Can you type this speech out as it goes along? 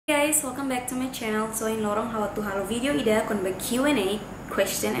Guys, welcome back to my channel. So in lorong halo video ida kon ba Q&A,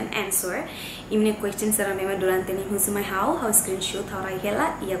 question and answer. Imne question sarang tema durante ni husumai how screenshot how rai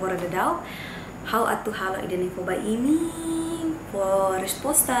hela ia gora dadau. How atu halo ida ni foba ini po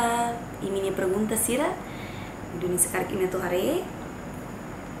resposta. Imine pergunta sira. Duni sekarang ini tu hari.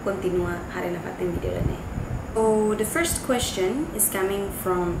 Continua hari na fatin video lane. So the first question is coming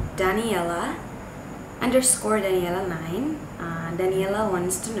from Daniela _Daniela 9. Daniela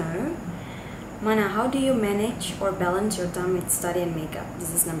wants to know, Mana, how do you manage or balance your time with study and makeup?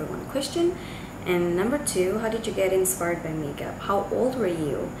 This is number 1 question. And number 2, how did you get inspired by makeup? How old were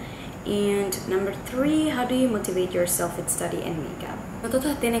you? And number 3, how do you motivate yourself with study and makeup?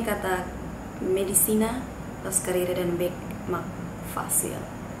 Matutuh tene kata medisina, tas karira dan bek mak fasil.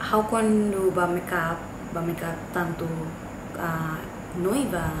 How kon do ba makeup tanto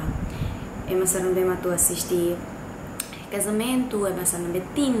noiva, emasaram bem tu assistir casamento, emasaram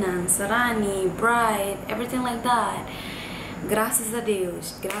betina, sarani, bride, everything like that. Graças a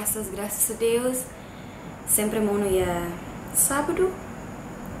Deus, graças a Deus, sempre mono ia sábado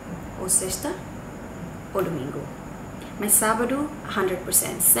ou sexta ou domingo. Mas sábado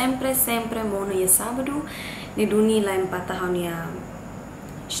 100%, sempre mono ia sábado. Ni duni lá 4 tahun ia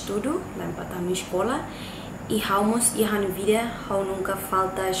estudo, lá 4 tahun escola. E haumos ia hanu vida, hau nunca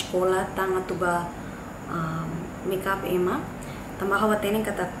falta escola, tanga tuba makeup ema. Tambah hawatene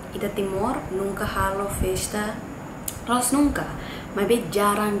kata ida timor nunca halo festa, los nunca. Mas be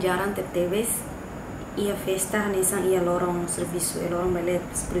jarang teves ia festa nesan ia lorong serviço, ia lorong Bele,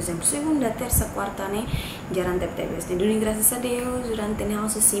 por exemplo, segunda, terça, quarta ne jarang teves. Então, graças a Deus, durante ne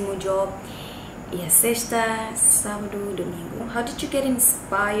house simo job ia sexta, sábado, domingo. How did you get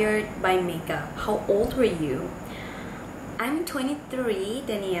inspired by makeup? How old were you? I'm 23,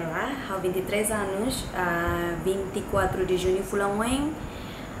 Daniela. Há 23 anos. 24 de junho fulangueng.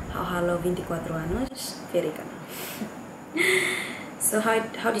 Halo 24 anos. Verika. So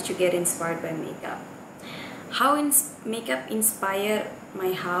how did you get inspired by makeup? How makeup inspired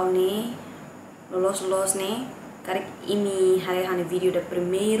my how ne? Lolos ne? Karek ini hari video da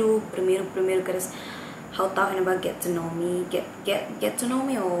primeiro keres how talking about get to know me, get to know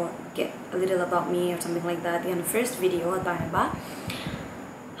me, or get a little about me or something like that. In the first video talking about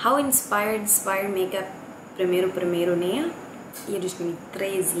how inspired makeup primeiro ne. Ia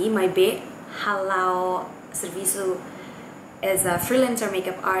 2013, my be halau serviço as a freelancer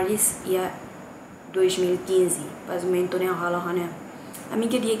makeup artist ia 2015. Pas momento ne halau hane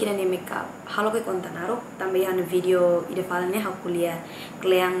amiga dia kira ne makeup. Halo ke kontanaro também hane video ida fala ne ha kuliah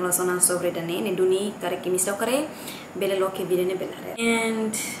kleang losona sobre dane ne duni kare kimisau kare bele loke video ne belare.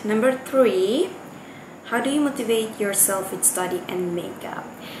 And number 3, how do you motivate yourself with study and makeup?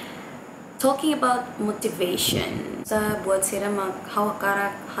 Talking about motivation, sa buat sira mag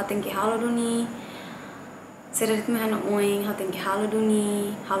hawakarak hating ki halo duni sira ritme hana oing hating ki halo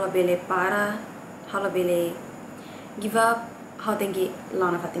duni halo bele para halo bele give up how tinggi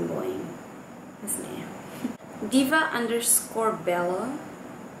lana fatin boing. Diva _Bele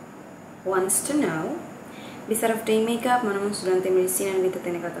wants to know, besar of day makeup, mana estudante medicina não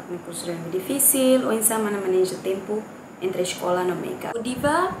tem kata com curso bem difícil, ou insa mana maneja tempo entre escola no makeup.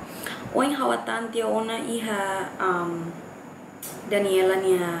 Diva, ou em hawatan tia ona iha Daniela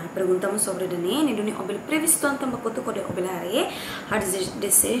nia perguntamos sobre Dani, ni duni obel previsto antam bakoto kode obel hari, har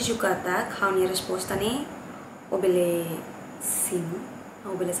desejo kata how ni resposta ni obele sim,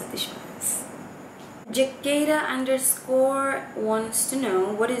 obele satifaz. Jakeira _ wants to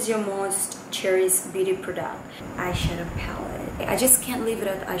know, what is your most cherished beauty product? Eyeshadow palette. I just can't live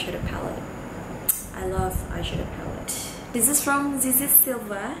without eyeshadow palette. I love eyeshadow palette. This is from Tithy Da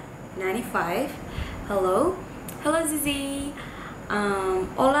Silva 95. Hello Zizi.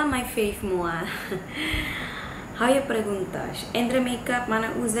 Hola my fave moa. How you perguntas? Entre makeup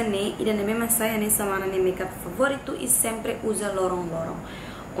mana usa ne ida na mesma saia nessa mana ne makeup favorito e sempre usa lorong.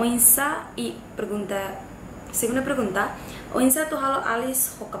 O insa e segunda pergunta, o insa tu halo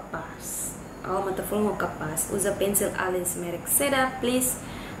alis ho capaz. Ao mata full ho capaz. Usa pencil alis merek Seda, please.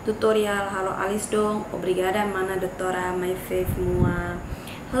 Tutorial halo alis dong. Obrigada mana doutora my fave moa.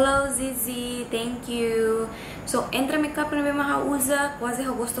 Hello Zizi, thank you. So entre makeup na mesma usa, quase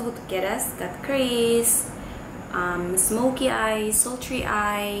eu gosto do que queres, cut crease. Smoky eye, sultry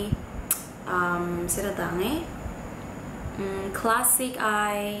eye, classic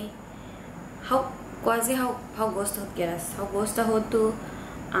eye. How gosto queras? How gosto hotu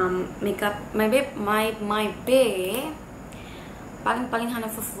makeup? My paling hana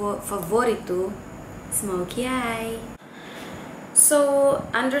favorito smoky eye. So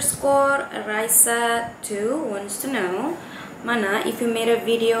 _Raisa 2 wants to know, Mana, if you made a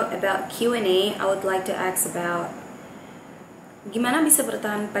video about Q&A, I would like to ask about gimana bisa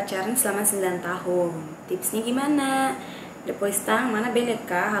bertahan pacaran selama 9 tahun. Tipsnya gimana? Depois tang, mana Bele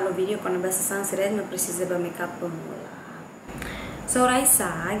ka? Halo video quando basta sang seret não precisa ba makeup pemula. So Raisa,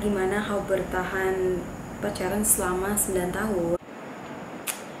 gimana kau bertahan pacaran selama 9 tahun?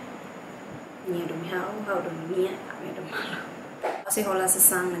 Nia dumi hau dumi nia, kami dumi malu. Kasi hola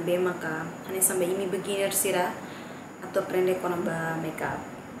sesang nebe maka, hanya sampai ini beginner sira atau prende quando ba makeup.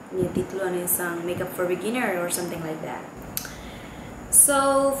 Nia titulo hanya sang makeup for beginner or something like that.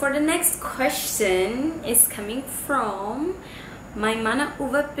 So for the next question is coming from my Mana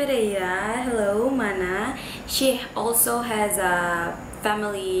Uva Pereira. Hello Mana. She also has a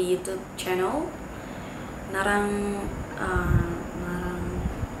family YouTube channel. Narang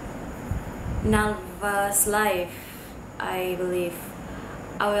Nalva's Life, I believe.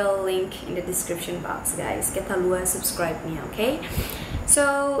 I will link in the description box, guys. Kita luar subscribe me, okay?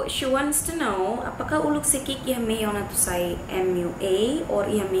 So she wants to know, apakah uluk sikik ia may ona to say MUA or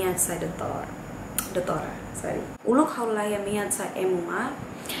ia may sa doktora. Sorry. Uluk haula ia may sa MUA.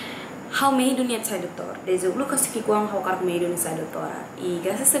 How may dunia sa doktor. Desde uluk sikik wang how kar may dunia sa doktora. I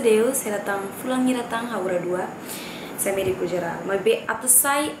graças a Deus, heratang fulang hiratang haura dua. Sa médico geral. Mas be ato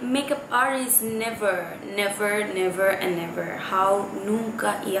say makeup artist never. How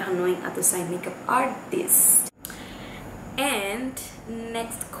nunca ia hanoing ato say makeup artist. And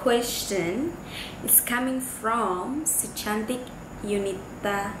next question is coming from si cantik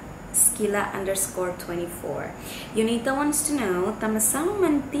Unita Skila _24. Unita wants to know, tamasama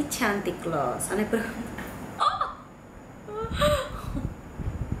manti cantik lo. Sana per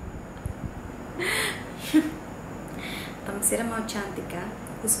tamasira mau cantik ka?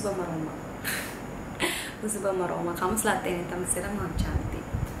 Usba maroma. Usba maroma. Kamu selatin tamasira mau cantik.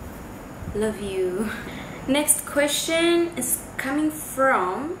 Love you. Next question is coming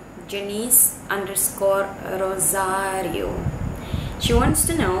from Janice _Rosario. She wants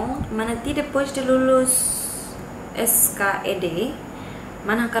to know, manati depois de lulus SKED,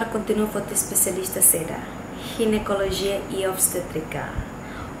 mana akan continua foto especialista seda, ginecologia e obstétrica,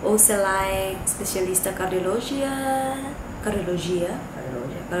 ou selai especialista cardiologia,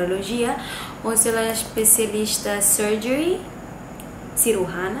 ou selai especialista surgery,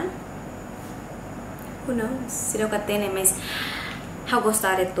 cirurgiana. Who knows? Sila katene, mas how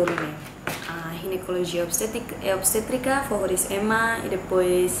gostar de tudo, né? Ginecologia obstétrica, favoris Emma, e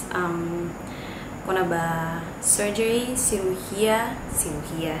depois quando ba surgery, cirurgia,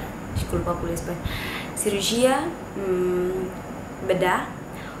 desculpa por espanhol, cirurgia, bedah,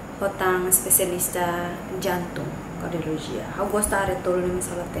 hotang especialista jantung, cardiologia. How gostar de tudo, né? Mas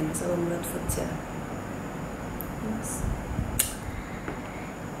ela tem, só mulut futsia.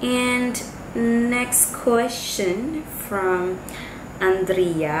 And next question from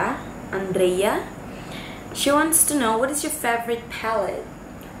Andrea. She wants to know, what is your favorite palette?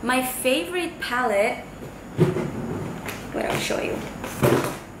 My favorite palette, wait, I'll show you.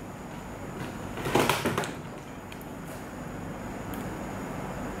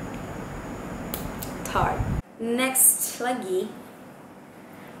 Tart. Next lagi,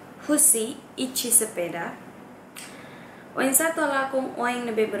 Husi Ichi Sepeda. Oin satu lakong oing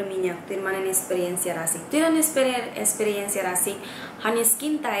nebe berminyak, tu mana experiência rasik. Tu experiência rasik, hanya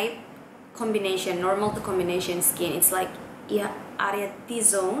skin type combination, normal to combination skin. It's like ia area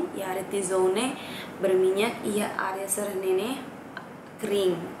T-zone, berminyak, ia area serenene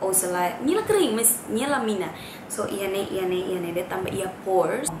kering. Oh selai, nyala kering, mas nyala mina. So ia ne de tambah ia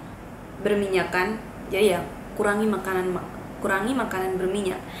pores berminyak kan. Jadi ya kurangi makanan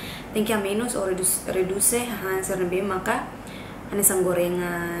berminyak. Think ya minus or reduce serne maka ane sang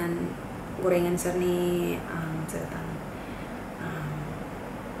gorengan serni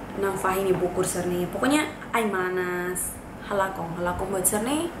nang fahini bukur serni, pokoknya ay manas halakong buat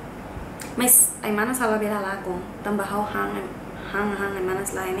serni, mas ay manas hala bela halakong tambah hang ay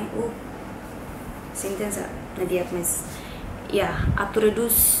manas lain sintensa na diet mas ya atu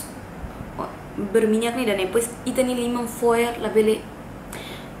reduce berminyak nih, dan depois ita ni limang foil la bele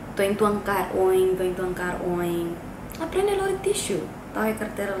tuang kar oing. Aprende lori tissue. Tahu ya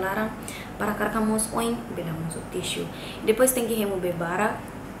carteira larang para carcamos oing bela muso tissue. Depois tem que remover bara.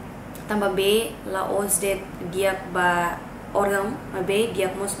 Tambah B la os de dia ba órgão, a B dia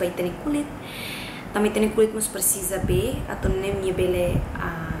mos ba itene kulit. Também itene kulit mos precisa B atau nem ye bele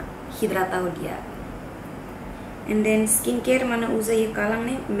hidrata o dia. And then skincare mana usa ye kalang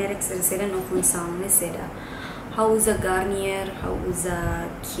ne merek seda no função ne seda. How usa Garnier, how usa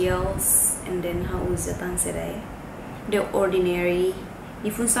Kiehl's, and then how usa Tanserai. The Ordinary.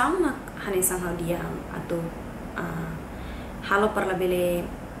 Ni função na hanesang how dia atau halo per la bele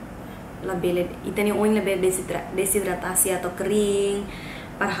itani oin la bele desidratasi atau kering,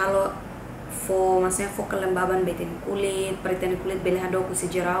 par halo maksudnya kelembaban beten kulit, peritani kulit bele hado ku si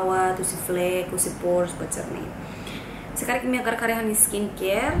jerawat, ku si flek, ku si pores, bacerne. Sekarang kami akan karyahan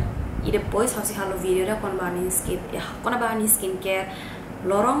skincare, e depois hausi halo video da kon bahan skincare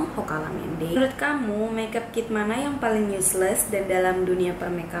lorong hokalamen deh. Menurut kamu makeup kit mana yang paling useless dan dalam dunia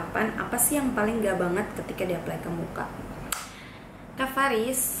permakeupan apa sih yang paling gak banget ketika di-apply ke muka? Kak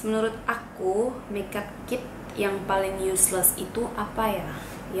Faris, menurut aku makeup kit yang paling useless itu apa ya?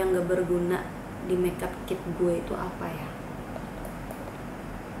 Yang gak berguna di makeup kit gue itu apa ya?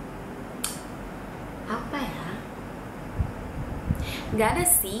 Apa ya? Gak ada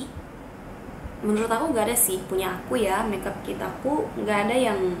sih. Menurut aku gak ada sih, punya aku ya, makeup kit aku gak ada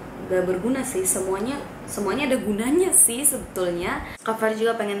yang gak berguna sih, semuanya ada gunanya sih sebetulnya. Cover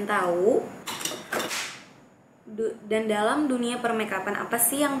juga pengen tahu, dan dalam dunia permakeupan apa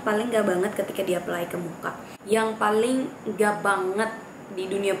sih yang paling gak banget ketika di-apply ke muka? Yang paling gak banget di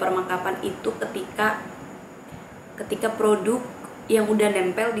dunia permakeupan itu ketika produk yang udah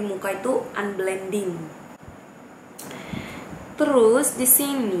nempel di muka itu unblending. Terus di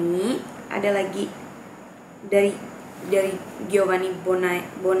sini ada lagi dari Giovanni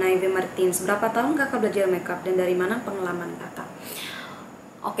Bonaive Martins. Berapa tahun kakak belajar makeup dan dari mana pengalaman kakak?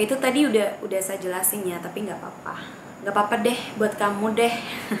 Oke, itu tadi udah saya jelasin ya, tapi nggak apa-apa deh buat kamu deh.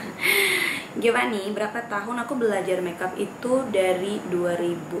 Giovanni, berapa tahun aku belajar makeup itu dari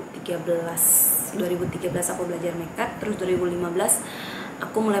 2013 aku belajar makeup, terus 2015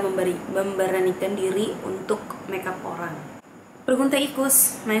 aku mulai memberanikan diri untuk makeup orang. Pergunta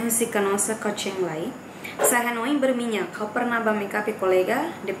ikus, mai husi canosa coaching lai. Saya noin berminyak. Kau pernah make-up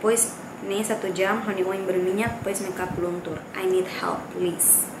kolega? Depois nih 1 jam hani oin berminyak, depois make-up luntur. I need help,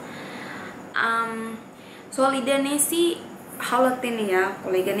 please. Soal ide nih sih halatin ya,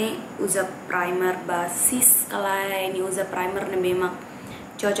 kolega nih usa primer basis. Kalau ini usa primer nih memang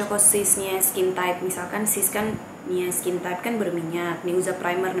cocok sisnya skin type. Misalkan sis kan nih skin type kan berminyak. Nih usa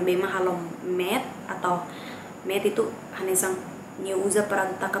primer nih memang halo matte atau matte itu hanya sang ni usa para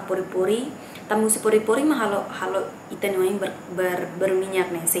taka pori-pori, tamu si pori-pori mah halo itan yang berminyak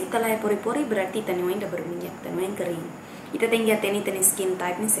nih. Setelah pori-pori berarti itan yang udah berminyak, itan yang kering. Ita tinggal teni skin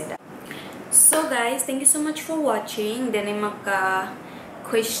type nih seda. So guys, thank you so much for watching. Dan maka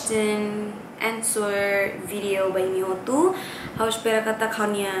question answer video by mi hotu. Espera kata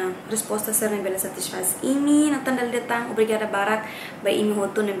kaunya resposta ser nebe satifaz ini natan dal datang. Obrigada barak by mi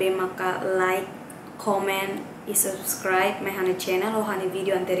hotu nebe maka like, comment e subscribe my honey channel o honey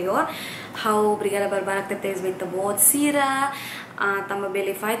video anterior. How obrigada barbarak tetes beta bot sira tambah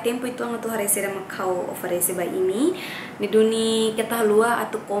Bele fai tempo itu ang tu harese da makau oferece ba ini ni duni kita lua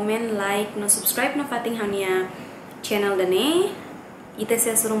atau komen like no subscribe no fating hania channel dane ita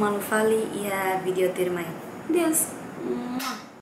se suruh malu fali ya video tirmai. Deus.